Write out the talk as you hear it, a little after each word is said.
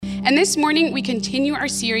And this morning, we continue our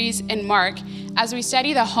series in Mark as we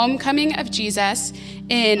study the homecoming of Jesus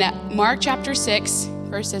in Mark chapter 6,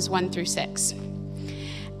 verses 1 through 6.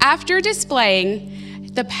 After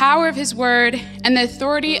displaying the power of his word and the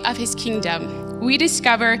authority of his kingdom, we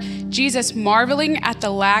discover Jesus marveling at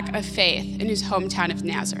the lack of faith in his hometown of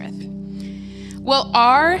Nazareth. Will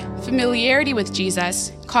our familiarity with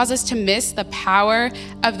Jesus cause us to miss the power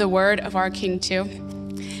of the word of our King too?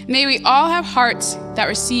 May we all have hearts that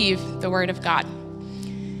receive the word of God.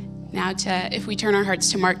 Now, if we turn our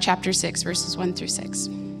hearts to Mark chapter 6, verses 1 through 6.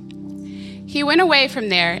 He went away from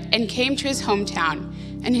there and came to his hometown,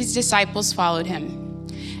 and his disciples followed him.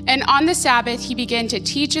 And on the Sabbath, he began to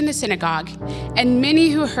teach in the synagogue, and many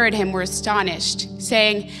who heard him were astonished,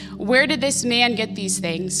 saying, "Where did this man get these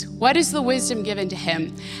things? What is the wisdom given to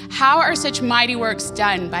him? How are such mighty works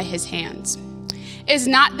done by his hands? Is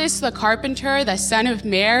not this the carpenter, the son of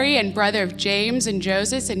Mary, and brother of James and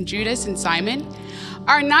Joseph and Judas and Simon?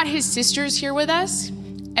 Are not his sisters here with us?"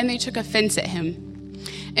 And they took offense at him.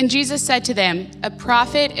 And Jesus said to them, "A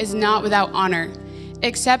prophet is not without honor,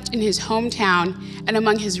 except in his hometown and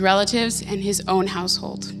among his relatives and his own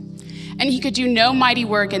household." And he could do no mighty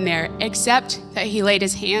work in there, except that he laid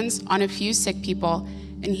his hands on a few sick people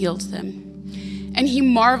and healed them. And he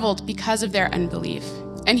marveled because of their unbelief.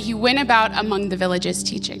 And he went about among the villages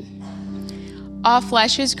teaching. All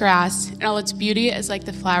flesh is grass, and all its beauty is like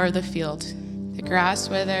the flower of the field. The grass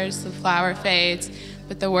withers, the flower fades,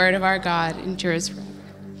 but the word of our God endures forever.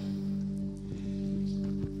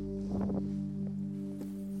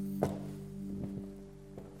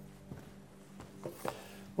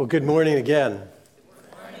 Well, good morning again.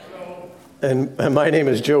 And my name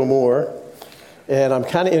is Joe Moore, and I'm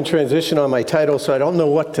kind of in transition on my title, so I don't know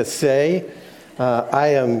what to say. I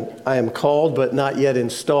am called but not yet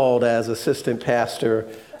installed as assistant pastor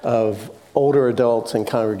of older adults and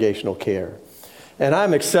congregational care. And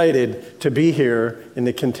I'm excited to be here in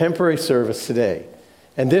the contemporary service today.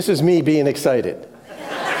 And this is me being excited.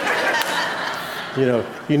 You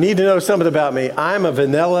need to know something about me. I'm a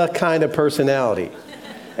vanilla kind of personality.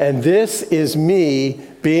 And this is me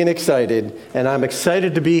being excited, and I'm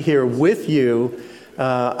excited to be here with you.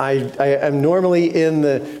 I am normally in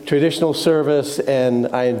the traditional service, and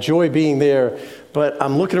I enjoy being there, but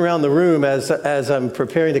I'm looking around the room as I'm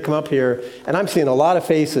preparing to come up here, and I'm seeing a lot of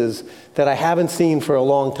faces that I haven't seen for a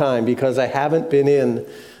long time because I haven't been in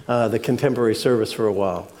the contemporary service for a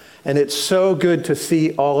while. And it's so good to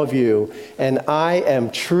see all of you, and I am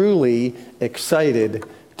truly excited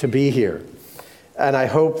to be here. And I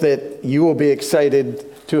hope that you will be excited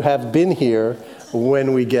to have been here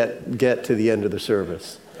when we get to the end of the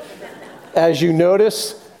service. As you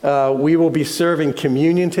notice, we will be serving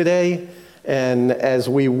communion today. And as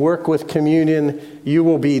we work with communion, you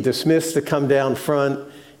will be dismissed to come down front,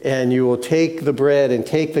 and you will take the bread and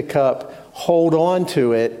take the cup, hold on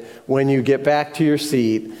to it when you get back to your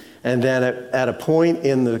seat. And then at a point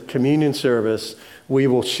in the communion service, we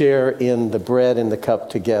will share in the bread and the cup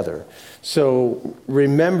together. So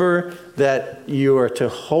remember that you are to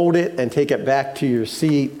hold it and take it back to your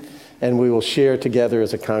seat, and we will share together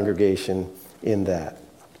as a congregation in that.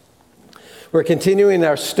 We're continuing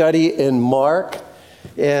our study in Mark,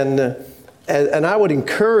 and I would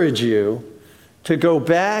encourage you to go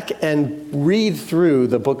back and read through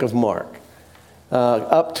the book of Mark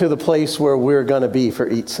up to the place where we're going to be for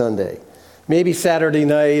each Sunday. Maybe Saturday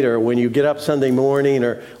night, or when you get up Sunday morning,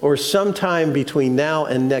 or sometime between now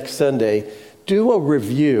and next Sunday, do a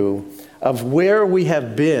review of where we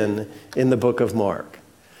have been in the book of Mark.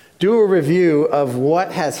 Do a review of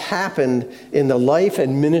what has happened in the life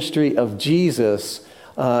and ministry of Jesus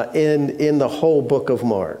in the whole book of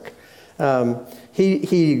Mark.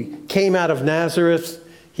 He came out of Nazareth.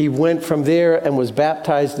 He went from there and was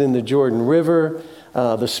baptized in the Jordan River.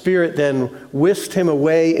 The Spirit then whisked him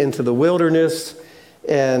away into the wilderness,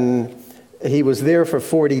 and he was there for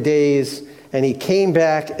 40 days, and he came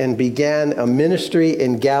back and began a ministry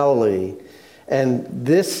in Galilee. And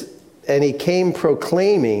he came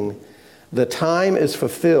proclaiming, "The time is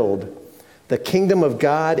fulfilled, the kingdom of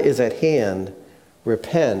God is at hand,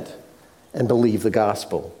 repent and believe the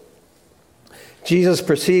gospel." Jesus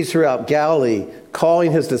proceeds throughout Galilee,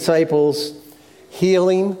 calling his disciples,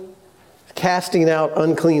 healing, casting out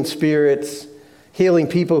unclean spirits, healing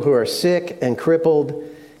people who are sick and crippled.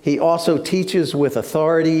 He also teaches with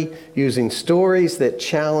authority, using stories that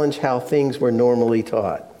challenge how things were normally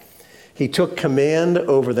taught. He took command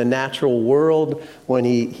over the natural world when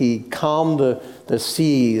he calmed the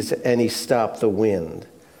seas and he stopped the wind.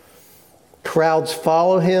 Crowds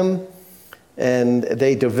follow him, and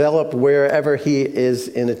they develop wherever he is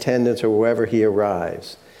in attendance or wherever he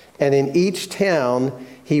arrives. And in each town,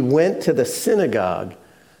 he went to the synagogue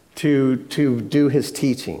to do his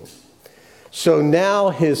teaching. So now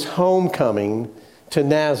his homecoming to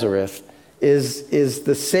Nazareth is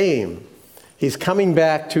the same. He's coming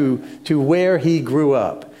back to where he grew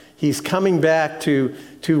up. He's coming back to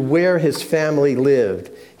where his family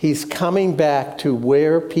lived. He's coming back to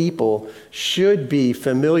where people should be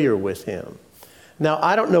familiar with him. Now,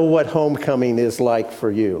 I don't know what homecoming is like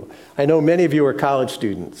for you. I know many of you are college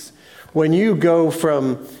students. When you go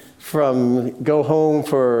go home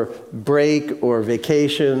for break or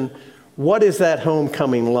vacation, what is that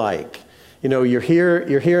homecoming like? You know, you're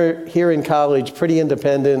here in college, pretty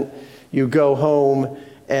independent. You go home,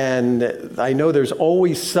 and I know there's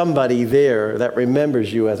always somebody there that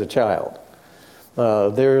remembers you as a child.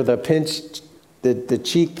 They're the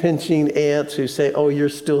cheek pinching aunts who say, "Oh, you're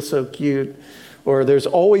still so cute." Or there's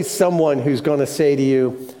always someone who's going to say to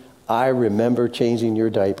you, "I remember changing your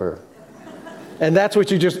diaper." And that's what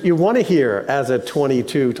you want to hear as a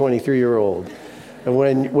 22, 23-year-old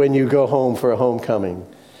when you go home for a homecoming.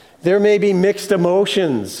 There may be mixed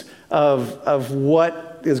emotions of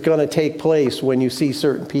what is going to take place when you see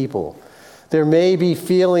certain people. There may be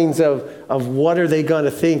feelings of what are they going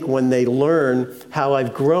to think when they learn how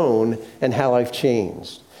I've grown and how I've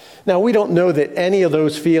changed. Now, we don't know that any of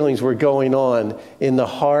those feelings were going on in the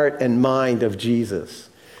heart and mind of Jesus.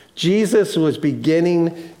 Jesus was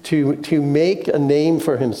beginning to make a name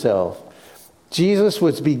for himself. Jesus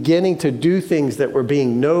was beginning to do things that were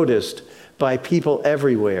being noticed by people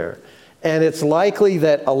everywhere. And it's likely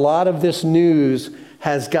that a lot of this news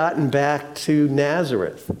has gotten back to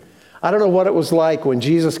Nazareth. I don't know what it was like when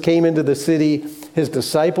Jesus came into the city. His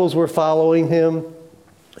disciples were following him.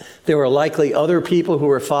 There were likely other people who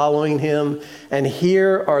were following him. And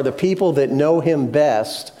here are the people that know him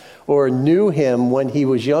best or knew him when he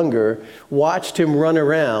was younger, watched him run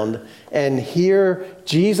around, and here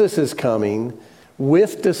Jesus is coming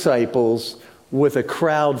with disciples, with a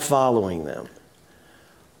crowd following them.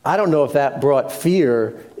 I don't know if that brought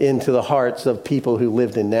fear into the hearts of people who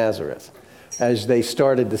lived in Nazareth as they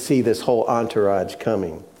started to see this whole entourage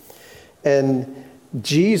coming. And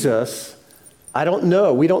Jesus, I don't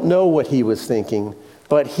know. We don't know what he was thinking,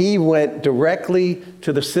 but he went directly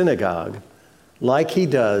to the synagogue like he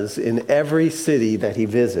does in every city that he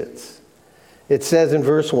visits. It says in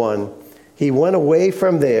verse 1, he went away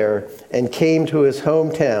from there and came to his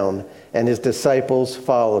hometown, and his disciples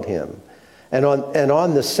followed him. And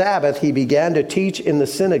on the Sabbath, he began to teach in the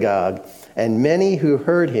synagogue, and many who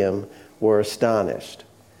heard him were astonished.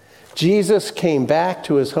 Jesus came back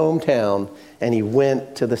to his hometown, and he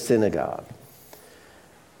went to the synagogue.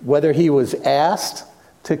 Whether he was asked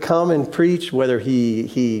to come and preach, whether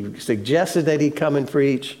he suggested that he come and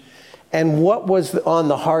preach, and what was on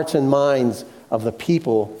the hearts and minds of the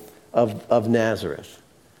people of Nazareth.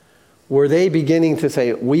 Were they beginning to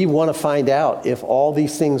say, we want to find out if all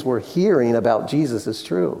these things we're hearing about Jesus is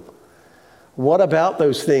true? What about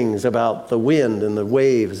those things about the wind and the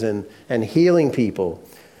waves and healing people?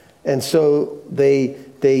 And so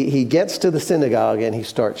he gets to the synagogue and he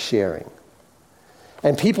starts sharing.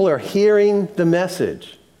 And people are hearing the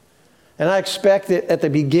message. And I expect that at the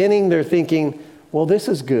beginning they're thinking, well, this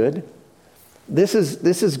is good. This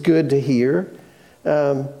is good to hear.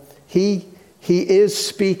 He is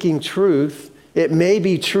speaking truth. It may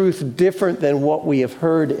be truth different than what we have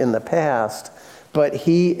heard in the past, but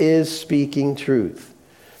he is speaking truth.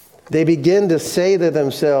 They begin to say to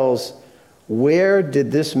themselves, where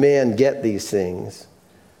did this man get these things?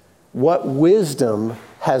 What wisdom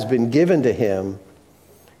has been given to him?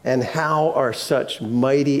 And how are such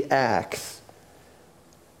mighty acts,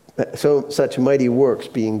 such mighty works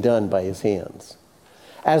being done by his hands?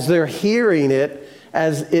 As they're hearing it,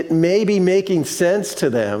 as it may be making sense to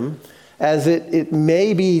them, as it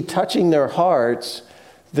may be touching their hearts,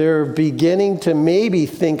 they're beginning to maybe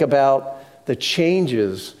think about the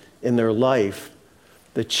changes in their life,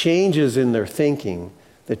 the changes in their thinking,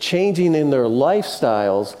 the changing in their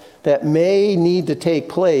lifestyles that may need to take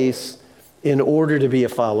place in order to be a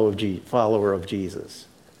follower of Jesus.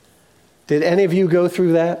 Did any of you go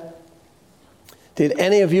through that? Did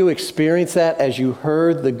any of you experience that as you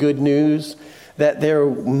heard the good news? That there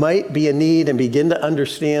might be a need and begin to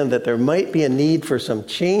understand that there might be a need for some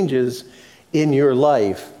changes in your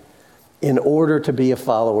life in order to be a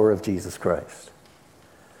follower of Jesus Christ.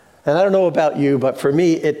 And I don't know about you, but for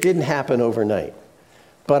me, it didn't happen overnight.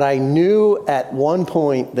 But I knew at one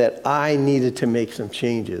point that I needed to make some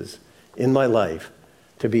changes in my life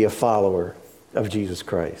to be a follower of Jesus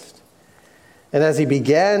Christ. And as he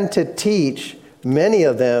began to teach, many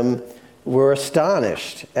of them were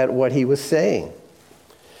astonished at what he was saying.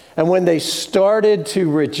 And when they started to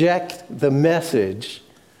reject the message,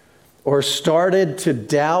 or started to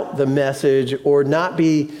doubt the message, or not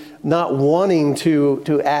wanting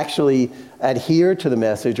to actually adhere to the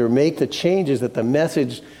message or make the changes that the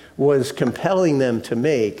message was compelling them to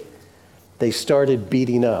make, they started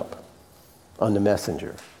beating up on the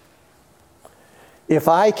messenger. If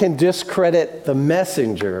I can discredit the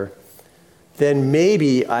messenger, then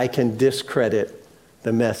maybe I can discredit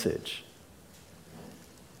the message.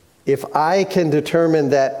 If I can determine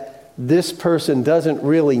that this person doesn't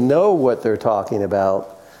really know what they're talking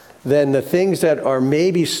about, then the things that are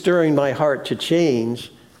maybe stirring my heart to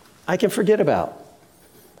change, I can forget about.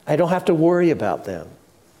 I don't have to worry about them.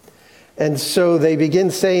 And so they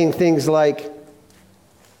begin saying things like,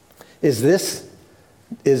 is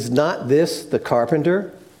not this the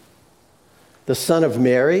carpenter, the son of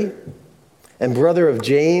Mary, and brother of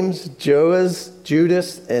James, Joas,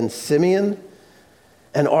 Judas, and Simeon?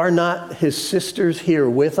 And are not his sisters here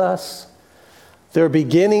with us? They're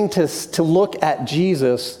beginning to look at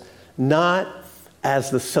Jesus not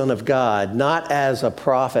as the Son of God, not as a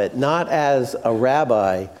prophet, not as a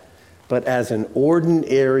rabbi, but as an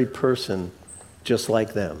ordinary person just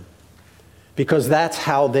like them. Because that's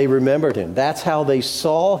how they remembered him. That's how they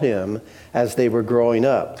saw him as they were growing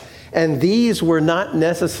up. And these were not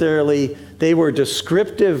necessarily, they were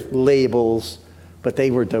descriptive labels, but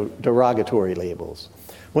they were derogatory labels.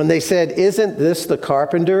 When they said, isn't this the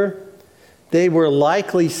carpenter? They were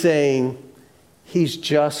likely saying, he's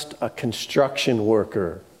just a construction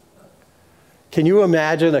worker. Can you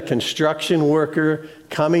imagine a construction worker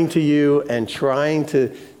coming to you and trying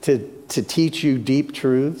to teach you deep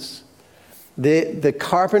truths? The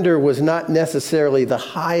carpenter was not necessarily the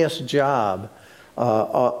highest job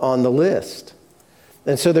on the list.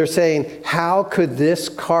 And so they're saying, how could this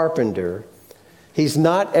carpenter, he's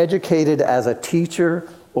not educated as a teacher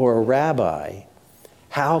or a rabbi,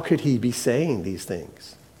 how could he be saying these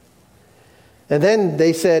things? And then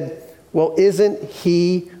they said, well, isn't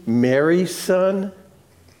he Mary's son?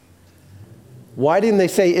 Why didn't they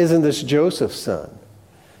say, isn't this Joseph's son?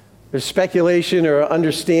 There's speculation or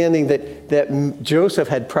understanding that Joseph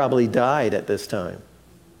had probably died at this time.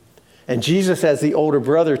 And Jesus, as the older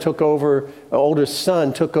son,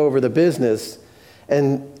 took over the business.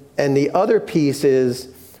 And the other piece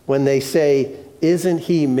is when they say, isn't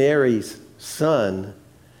he Mary's son?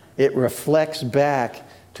 It reflects back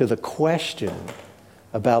to the question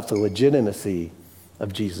about the legitimacy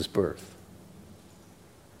of Jesus' birth.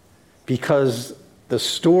 Because the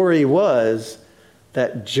story was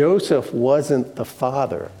that Joseph wasn't the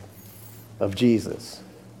father of Jesus.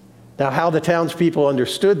 Now, how the townspeople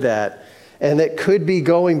understood that, and it could be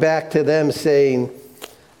going back to them saying,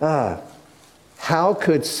 how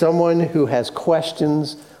could someone who has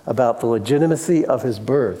questions about the legitimacy of his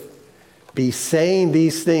birth be saying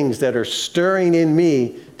these things that are stirring in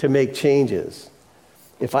me to make changes?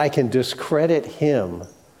 If I can discredit him,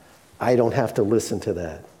 I don't have to listen to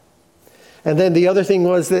that. And then the other thing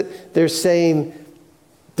was that they're saying,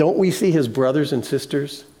 don't we see his brothers and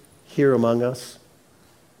sisters here among us?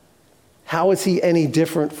 How is he any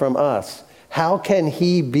different from us? How can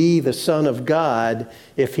he be the Son of God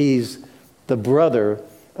if he's the brother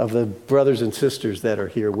of the brothers and sisters that are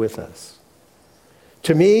here with us?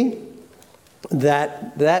 To me,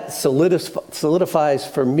 that solidifies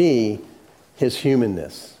for me his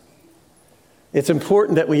humanness. It's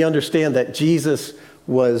important that we understand that Jesus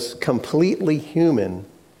was completely human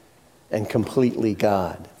and completely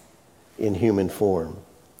God in human form.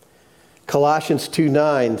 Colossians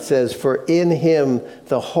 2:9 says, for in him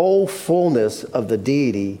the whole fullness of the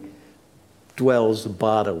deity dwells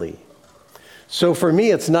bodily. So for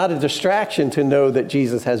me, it's not a distraction to know that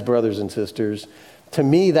Jesus has brothers and sisters. To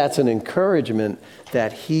me, that's an encouragement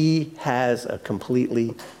that he has a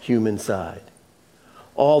completely human side,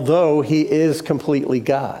 although he is completely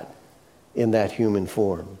God in that human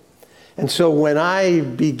form. And so when I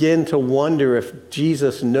begin to wonder if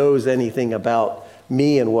Jesus knows anything about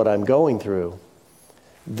me and what I'm going through,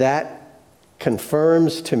 that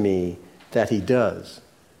confirms to me that he does,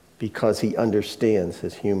 because he understands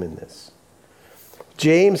his humanness.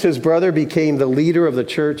 James, his brother, became the leader of the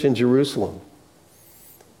church in Jerusalem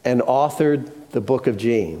and authored the book of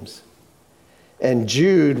James. And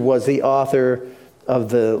Jude was the author of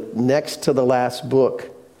the next to the last book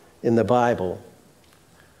in the Bible,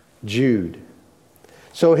 Jude.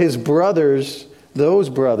 So his brothers, those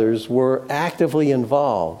brothers, were actively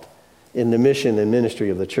involved in the mission and ministry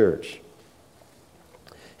of the church.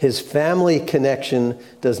 His family connection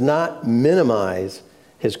does not minimize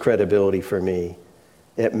his credibility for me.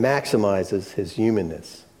 It maximizes his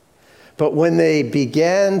humanness. But when they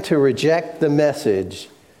began to reject the message,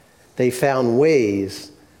 they found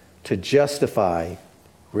ways to justify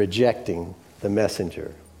rejecting the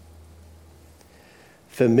messenger.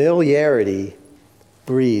 Familiarity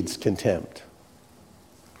breeds contempt.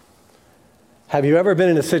 Have you ever been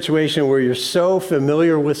in a situation where you're so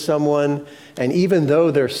familiar with someone, and even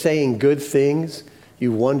though they're saying good things,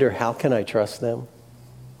 you wonder, how can I trust them?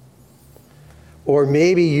 Or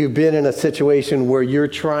maybe you've been in a situation where you're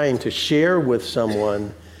trying to share with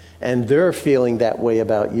someone, and they're feeling that way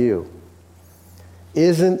about you.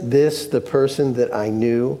 Isn't this the person that I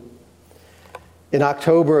knew? In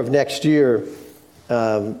October of next year,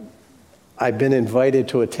 I've been invited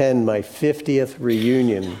to attend my 50th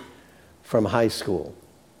reunion from high school.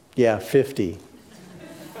 Yeah, 50.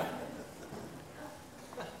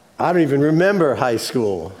 I don't even remember high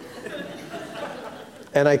school.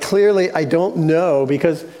 And I don't know,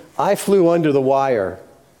 because I flew under the wire.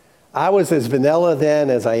 I was as vanilla then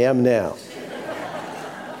as I am now.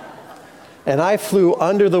 And I flew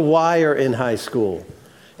under the wire in high school.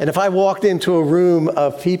 And if I walked into a room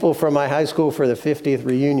of people from my high school for the 50th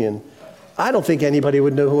reunion, I don't think anybody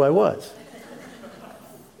would know who I was.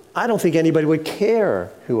 I don't think anybody would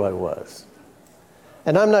care who I was.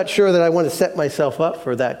 And I'm not sure that I want to set myself up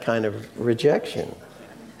for that kind of rejection.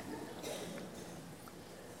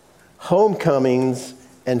 Homecomings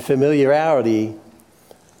and familiarity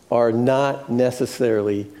are not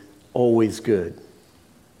necessarily always good.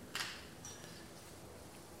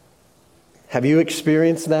 Have you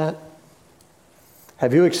experienced that?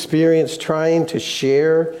 Have you experienced trying to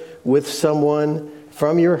share with someone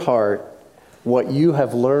from your heart what you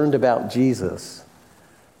have learned about Jesus,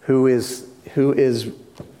 who is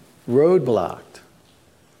roadblocked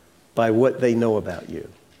by what they know about you?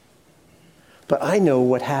 But I know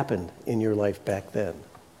what happened in your life back then.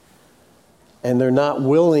 And they're not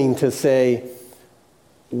willing to say,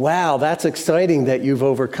 wow, that's exciting that you've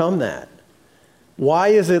overcome that. Why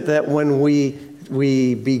is it that when we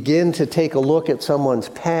begin to take a look at someone's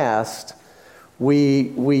past,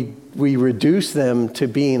 we reduce them to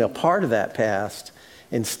being a part of that past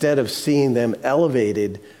instead of seeing them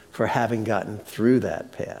elevated for having gotten through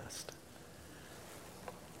that past?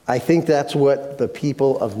 I think that's what the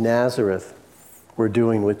people of Nazareth were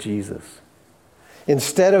doing with Jesus.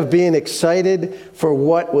 Instead of being excited for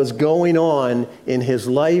what was going on in his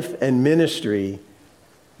life and ministry,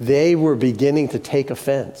 they were beginning to take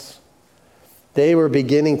offense. They were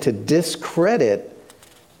beginning to discredit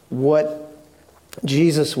what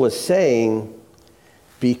Jesus was saying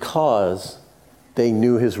because they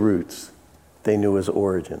knew his roots. They knew his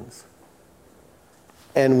origins.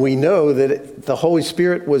 And we know that the Holy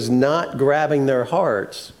Spirit was not grabbing their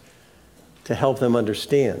hearts to help them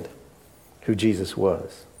understand who Jesus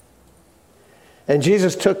was. And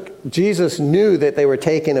Jesus knew that they were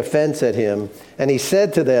taking offense at him, and he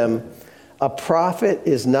said to them, "A prophet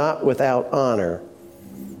is not without honor,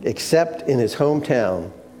 except in his hometown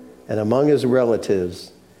and among his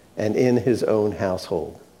relatives and in his own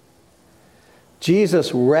household."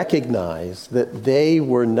 Jesus recognized that they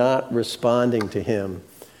were not responding to him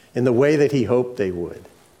in the way that he hoped they would.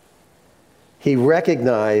 He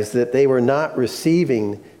recognized that they were not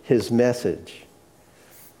receiving his message.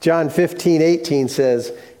 John 15:18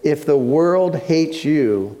 says, "If the world hates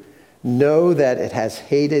you, know that it has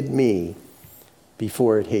hated me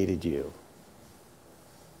before it hated you."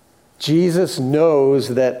 Jesus knows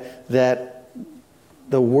that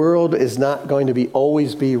the world is not going to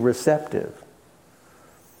always be receptive.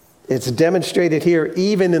 It's demonstrated here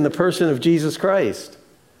even in the person of Jesus Christ.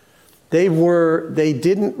 They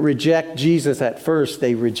didn't reject Jesus at first,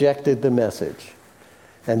 they rejected the message.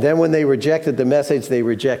 And then when they rejected the message, they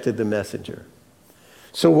rejected the messenger.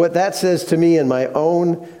 So what that says to me in my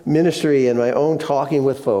own ministry and my own talking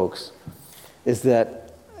with folks is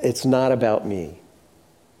that it's not about me.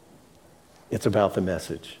 It's about the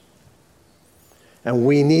message. And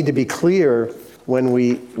we need to be clear when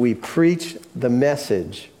we preach the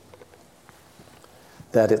message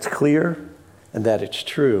that it's clear and that it's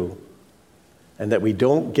true, and that we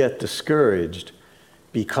don't get discouraged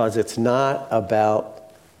because it's not about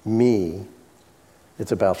me,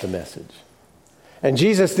 it's about the message. And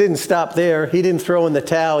Jesus didn't stop there. He didn't throw in the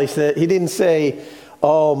towel. He didn't say,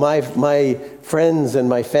 "Oh, my friends and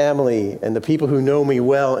my family and the people who know me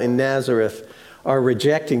well in Nazareth are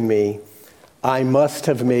rejecting me. I must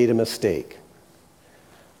have made a mistake.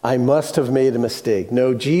 I must have made a mistake."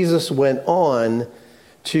 No, Jesus went on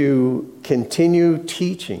to continue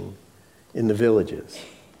teaching in the villages.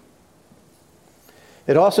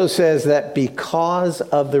 It also says that because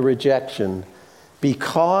of the rejection,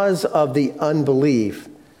 because of the unbelief,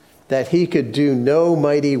 that he could do no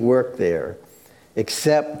mighty work there,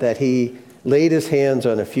 except that he laid his hands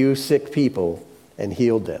on a few sick people and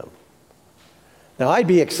healed them. Now, I'd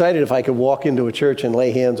be excited if I could walk into a church and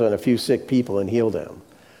lay hands on a few sick people and heal them.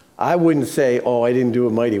 I wouldn't say, oh, I didn't do a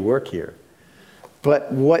mighty work here.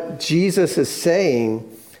 But what Jesus is saying,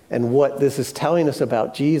 and what this is telling us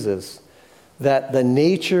about Jesus, that the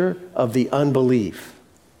nature of the unbelief,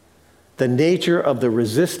 the nature of the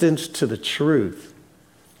resistance to the truth,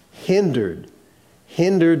 hindered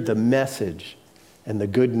the message and the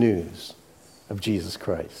good news of Jesus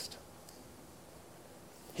Christ.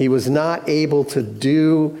 He was not able to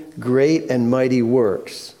do great and mighty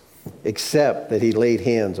works, except that he laid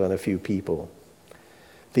hands on a few people.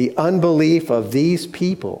 The unbelief of these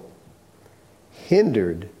people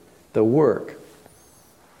hindered the work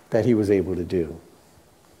that he was able to do.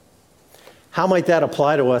 How might that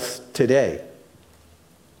apply to us today?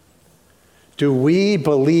 Do we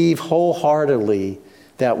believe wholeheartedly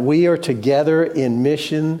that we are together in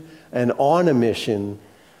mission and on a mission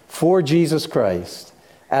for Jesus Christ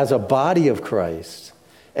as a body of Christ?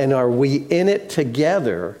 And are we in it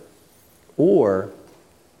together, or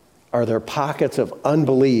are there pockets of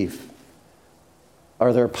unbelief?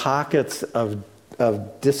 Are there pockets of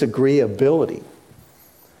disagreeability?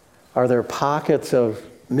 Are there pockets of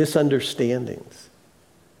misunderstandings?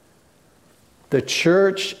 The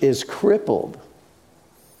church is crippled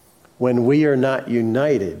when we are not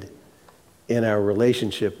united in our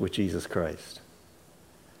relationship with Jesus Christ.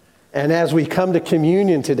 And as we come to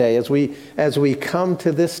communion today, as we come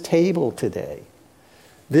to this table today,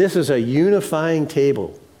 this is a unifying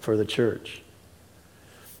table for the church.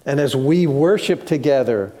 And as we worship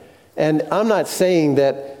together, and I'm not saying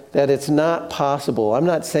that it's not possible. I'm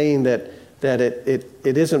not saying that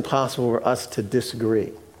it isn't possible for us to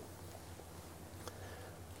disagree.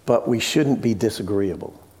 But we shouldn't be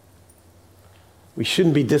disagreeable. We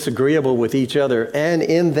shouldn't be disagreeable with each other. And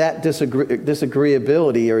in that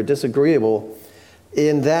disagreeability or disagreeable,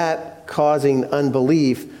 in that causing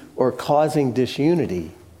unbelief or causing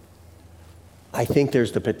disunity, I think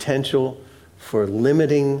there's the potential for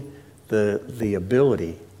limiting the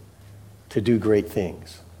ability to do great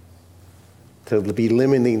things, to be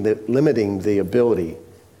limiting the ability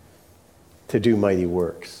to do mighty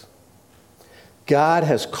works. God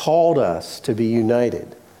has called us to be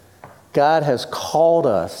united. God has called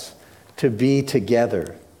us to be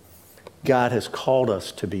together. God has called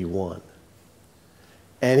us to be one.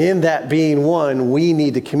 And in that being one, we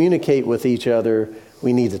need to communicate with each other.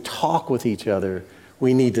 We need to talk with each other.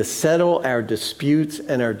 We need to settle our disputes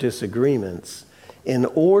and our disagreements in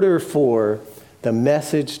order for the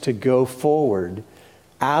message to go forward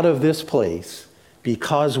out of this place,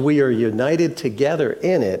 because we are united together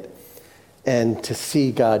in it, and to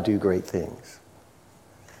see God do great things.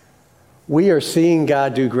 We are seeing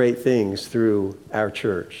God do great things through our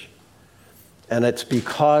church. And it's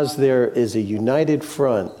because there is a united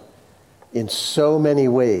front in so many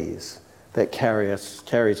ways that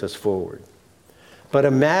carries us forward. But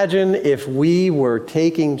imagine if we were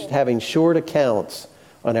having short accounts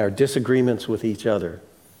on our disagreements with each other,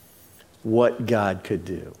 what God could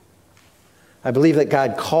do. I believe that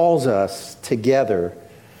God calls us together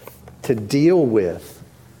to deal with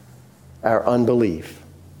our unbelief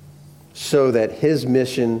so that his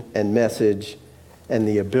mission and message and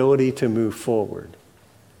the ability to move forward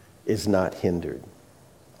is not hindered.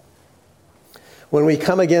 When we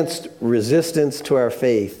come against resistance to our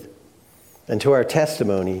faith and to our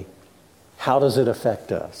testimony, how does it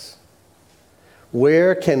affect us?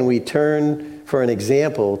 Where can we turn for an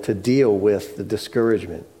example to deal with the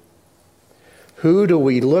discouragement? Who do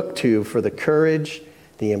we look to for the courage,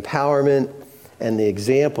 the empowerment, and the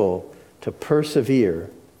example to persevere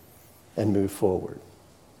and move forward?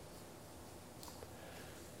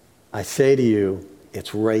 I say to you,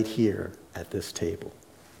 it's right here at this table.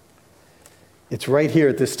 It's right here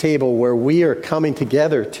at this table where we are coming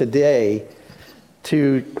together today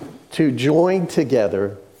to join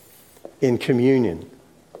together in communion.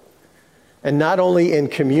 And not only in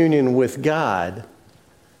communion with God,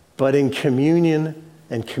 but in communion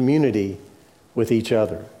and community with each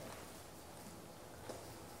other.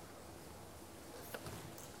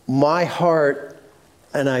 My heart,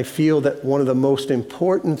 and I feel that one of the most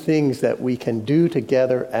important things that we can do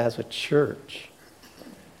together as a church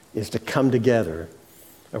is to come together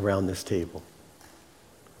around this table.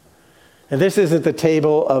 And this isn't the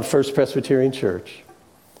table of First Presbyterian Church.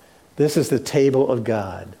 This is the table of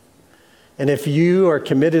God. And if you are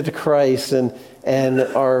committed to Christ and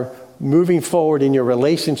are moving forward in your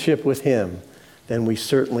relationship with him, then we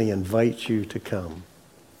certainly invite you to come.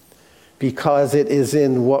 because it is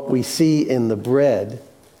in what we see in the bread,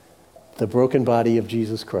 the broken body of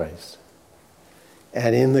Jesus Christ,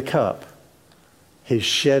 and in the cup, his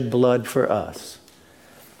shed blood for us,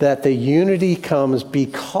 that the unity comes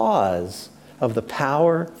because of the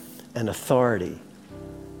power and authority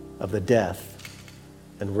of the death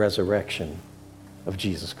and resurrection of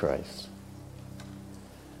Jesus Christ.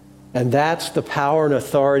 And that's the power and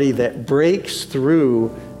authority that breaks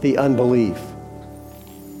through the unbelief,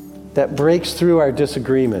 that breaks through our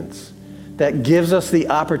disagreements, that gives us the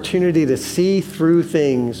opportunity to see through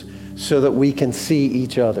things so that we can see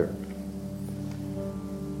each other.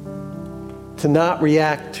 To not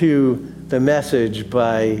react to the message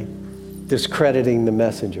by discrediting the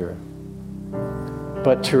messenger,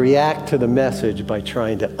 but to react to the message by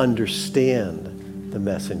trying to understand the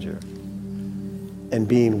messenger and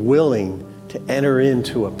being willing to enter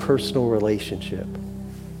into a personal relationship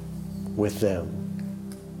with them.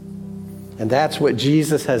 And that's what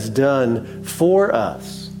Jesus has done for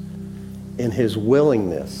us in his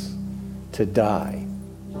willingness to die.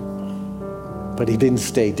 But he didn't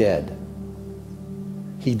stay dead.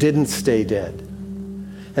 He didn't stay dead.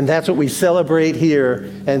 And that's what we celebrate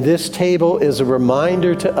here. And this table is a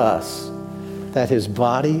reminder to us that his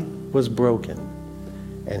body was broken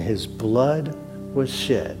and his blood was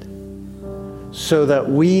shed so that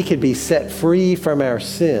we could be set free from our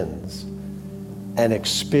sins and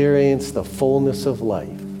experience the fullness of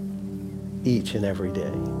life each and every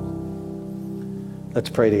day. Let's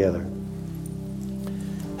pray together.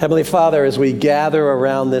 Heavenly Father, as we gather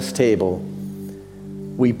around this table,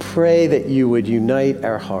 we pray that you would unite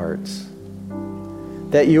our hearts,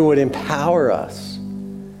 that you would empower us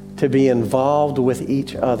to be involved with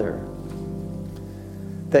each other,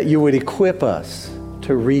 that you would equip us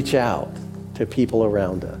to reach out to people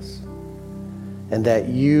around us, and that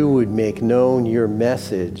you would make known your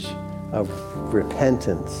message of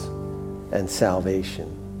repentance and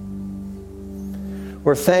salvation.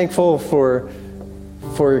 We're thankful for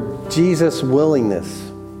Jesus' willingness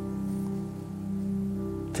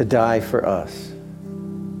to die for us.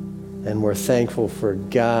 And we're thankful for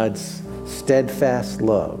God's steadfast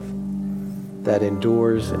love that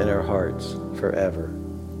endures in our hearts forever.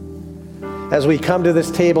 As we come to this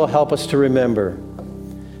table, help us to remember.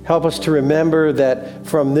 Help us to remember that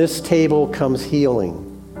from this table comes healing.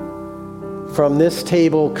 From this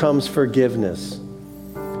table comes forgiveness.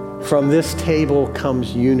 From this table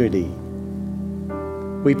comes unity.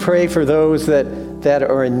 We pray for those that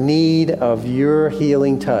are in need of your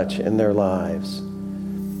healing touch in their lives.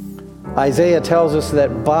 Isaiah tells us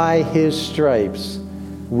that by his stripes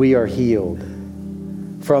we are healed.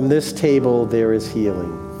 From this table there is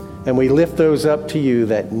healing. And we lift those up to you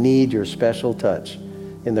that need your special touch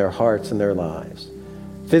in their hearts and their lives.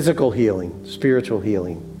 Physical healing, spiritual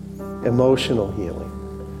healing, emotional healing.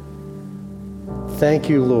 Thank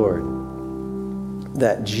you, Lord,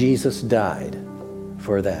 that Jesus died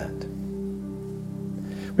for that.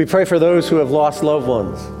 We pray for those who have lost loved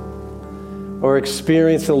ones or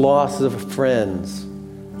experienced the loss of friends.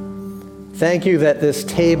 Thank you that this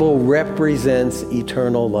table represents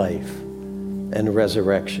eternal life and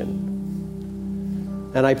resurrection.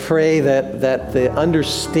 And I pray that the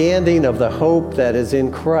understanding of the hope that is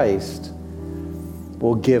in Christ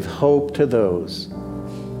will give hope to those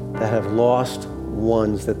that have lost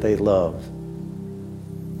ones that they love,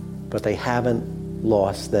 but they haven't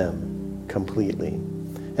lost them completely.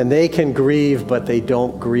 And they can grieve, but they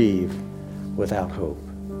don't grieve without hope.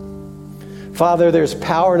 Father, there's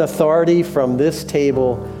power and authority from this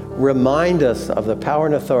table. Remind us of the power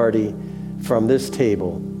and authority from this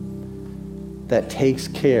table that takes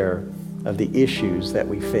care of the issues that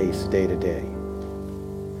we face day to day.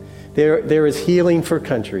 There is healing for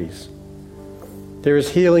countries. There is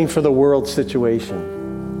healing for the world situation.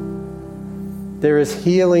 There is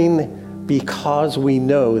healing because we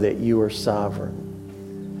know that you are sovereign.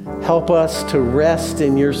 Help us to rest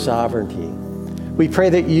in your sovereignty. We pray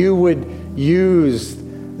that you would use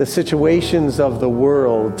the situations of the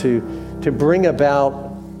world to bring about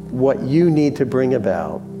what you need to bring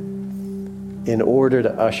about in order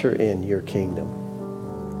to usher in your kingdom.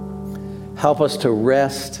 Help us to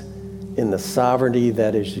rest in the sovereignty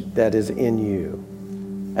that is in you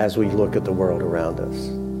as we look at the world around us.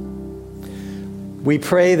 We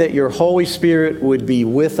pray that your Holy Spirit would be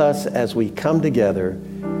with us as we come together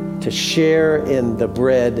to share in the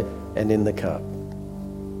bread and in the cup.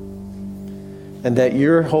 And that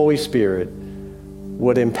your Holy Spirit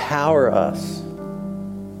would empower us,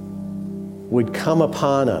 would come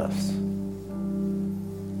upon us,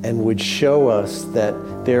 and would show us that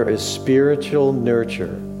there is spiritual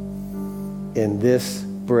nurture in this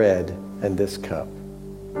bread and this cup.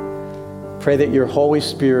 Pray that your Holy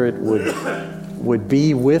Spirit would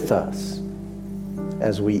be with us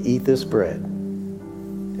as we eat this bread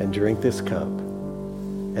and drink this cup,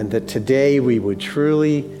 and that today we would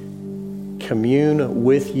truly commune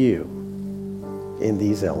with you in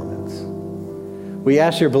these elements. We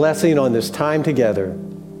ask your blessing on this time together,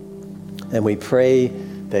 and we pray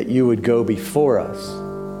that you would go before us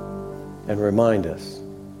and remind us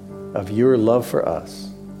of your love for us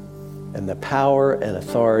and the power and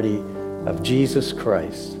authority of Jesus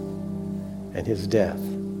Christ and his death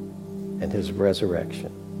and his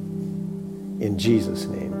resurrection. In Jesus'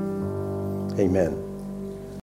 name, amen.